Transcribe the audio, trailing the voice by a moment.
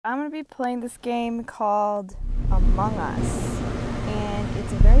I'm going to be playing this game called Among Us, and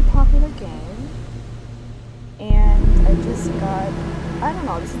it's a very popular game, and I just got, I don't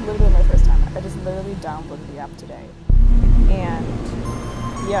know, this is literally my first time. I just literally downloaded the app today, and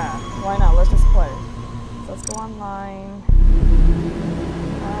yeah, why not, let's just play. So let's go online.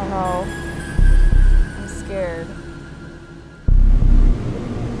 I don't know, I'm scared.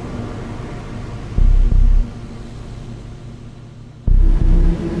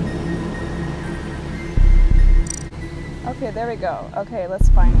 Okay, there we go. Okay, let's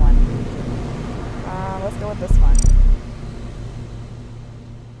find one. Let's go with this one.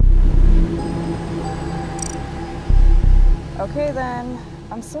 Okay then,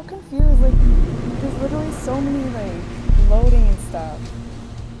 I'm so confused, like, there's literally so many, like, loading and stuff.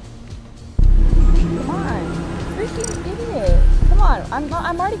 Come on, freaking idiot. Come on,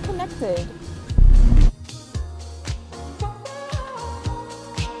 I'm already connected.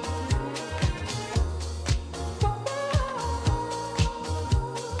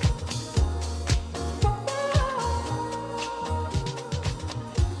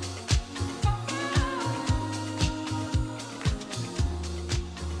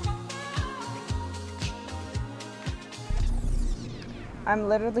 I'm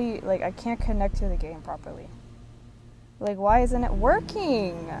literally, like, I can't connect to the game properly. Like, why isn't it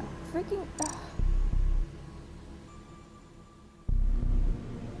working? Freaking... Ugh.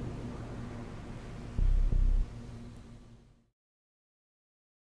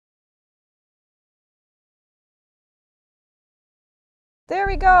 There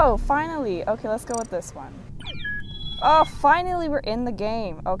we go! Finally! Okay, let's go with this one. Oh, finally we're in the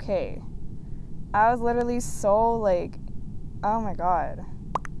game. Okay. I was literally so, like... Oh my god.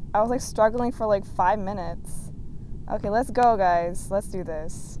 I was like struggling for like 5 minutes. Okay, let's go, guys. Let's do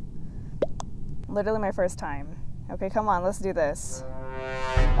this. Literally my first time. Okay, come on, let's do this.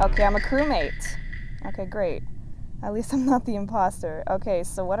 Okay, I'm a crewmate. Okay, great. At least I'm not the imposter. Okay,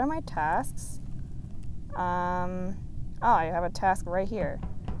 so what are my tasks? Oh, I have a task right here.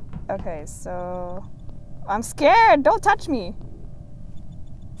 Okay, so... I'm scared! Don't touch me!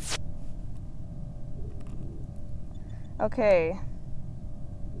 Okay.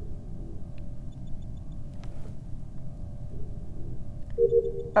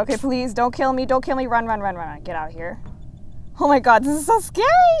 Okay, please, don't kill me, don't kill me. Run, run, run, run. Get out here. Oh my god, this is so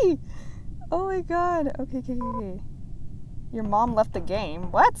scary! Oh my god. Okay, okay, okay. Your mom left the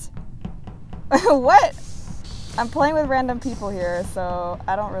game. What? What? I'm playing with random people here, so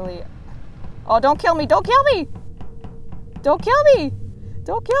I don't really... Oh, don't kill me, don't kill me! Don't kill me!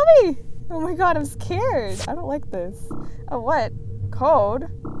 Don't kill me! Oh my god, I'm scared. I don't like this. Oh, what? Code?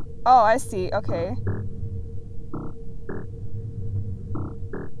 Oh, I see. Okay.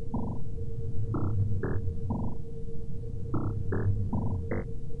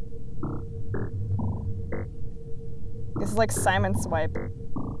 This is like Simon Swipe.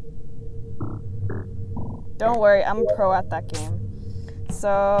 Don't worry, I'm a pro at that game.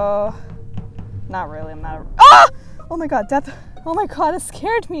 So... Not really, I'm not a... Ah! Oh my god, death... Oh my god, it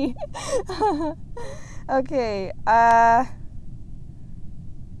scared me. Okay,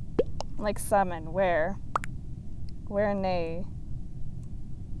 like summon, where? Where nay?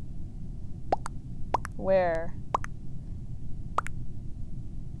 Where?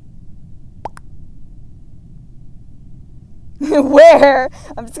 Where?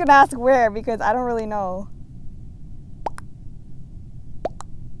 I'm just gonna ask where because I don't really know.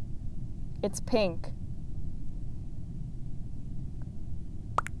 It's pink.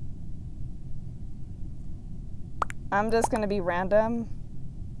 I'm just gonna be random.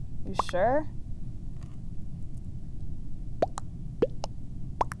 You sure?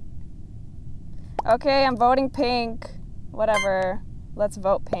 Okay, I'm voting pink. Whatever. Let's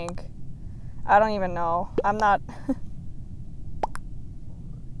vote pink. I don't even know. I'm not...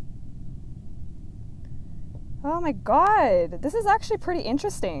 Oh my god. This is actually pretty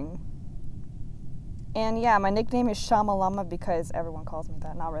interesting. And yeah, my nickname is Shamalama because everyone calls me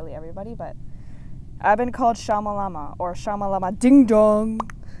that. Not really everybody, but... I've been called Shamalama, or Shamalama Ding Dong.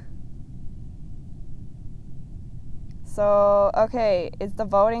 So, okay, is the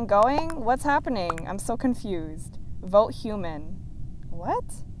voting going? What's happening? I'm so confused. Vote human. What?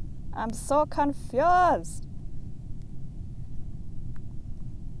 I'm so confused.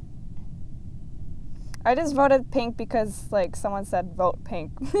 I just voted pink because, like, someone said vote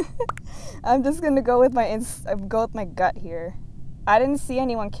pink. I'm just gonna go with my gut here. I didn't see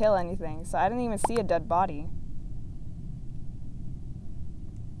anyone kill anything, so I didn't even see a dead body.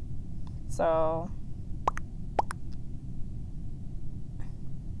 So...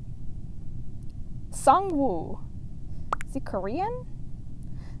 Sungwoo. Is he Korean?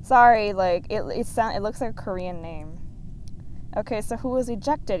 Sorry, like it looks like a Korean name. Okay, so who was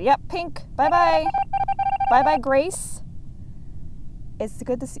ejected? Yep, Pink. Bye-bye. Bye-bye, Grace. It's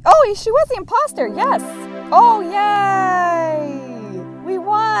good to see. Oh, she was the imposter. Yes. Oh, yay! We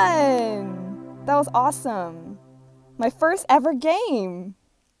won. That was awesome. My first ever game.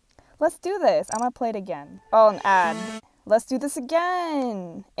 Let's do this. I'm gonna play it again. Oh, an ad. Let's do this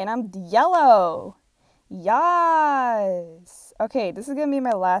again. And I'm yellow. Yes. Okay, this is gonna be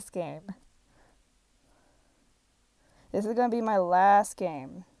my last game. This is gonna be my last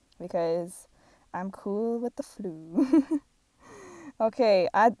game because I'm cool with the flu. Okay,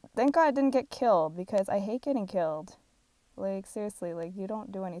 thank God I didn't get killed because I hate getting killed. Like, seriously, like, you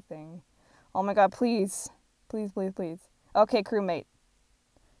don't do anything. Oh my God, please. Please, please, please. Okay, crewmate.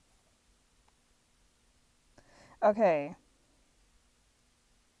 Okay.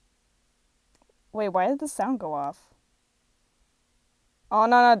 Wait, why did the sound go off? Oh,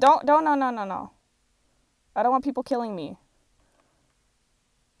 no, no. I don't want people killing me.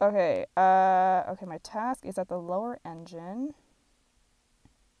 Okay, okay, my task is at the lower engine.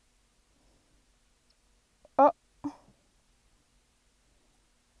 Oh.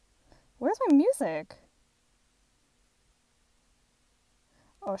 Where's my music?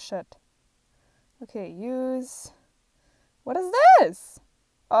 Oh, shit. Okay, use... What is this?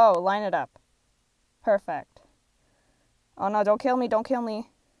 Oh, line it up. Perfect. Oh, no, don't kill me, don't kill me.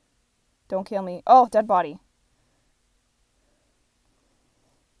 Don't kill me. Oh, dead body.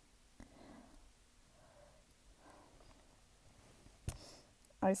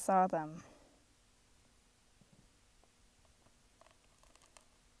 I saw them.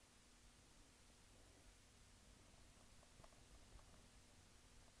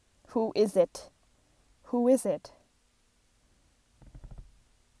 Who is it? Who is it?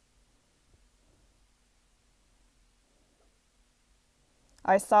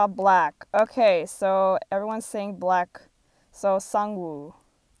 I saw black. Okay, so everyone's saying black. So Sangwoo.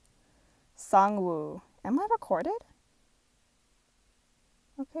 Sangwoo. Am I recorded?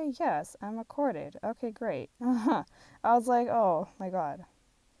 Okay, yes, I'm recorded. Okay, great. I was like, oh my God.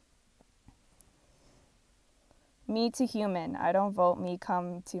 Me to human. I don't vote. Me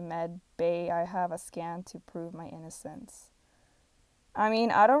come to med bay. I have a scan to prove my innocence. I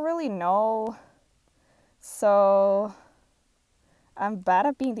mean, I don't really know. So I'm bad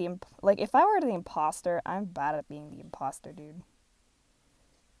at being the like if I were the imposter, I'm bad at being the imposter, dude.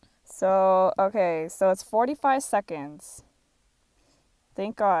 So, okay, so it's 45 seconds.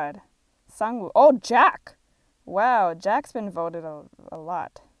 Thank God. Sangwoo. Oh, Jack. Wow, Jack's been voted a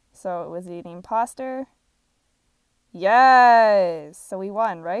lot. So, was he the imposter? Yes. So we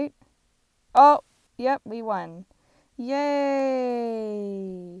won, right? Oh, yep, we won.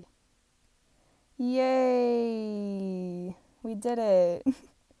 Yay. Yay. We did it.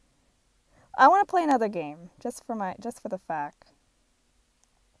 I want to play another game just for the fact.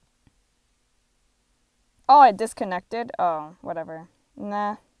 Oh, I disconnected. Oh, whatever.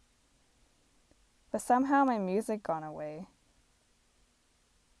 Nah. But somehow my music gone away.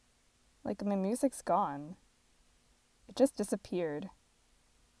 Like my music's gone. It just disappeared.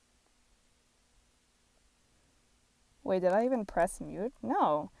 Wait, did I even press mute?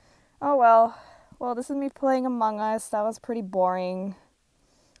 No. Oh well. Well, this is me playing Among Us. That was pretty boring.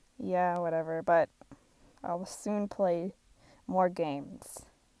 Yeah, whatever. But I'll soon play more games.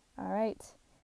 Alright.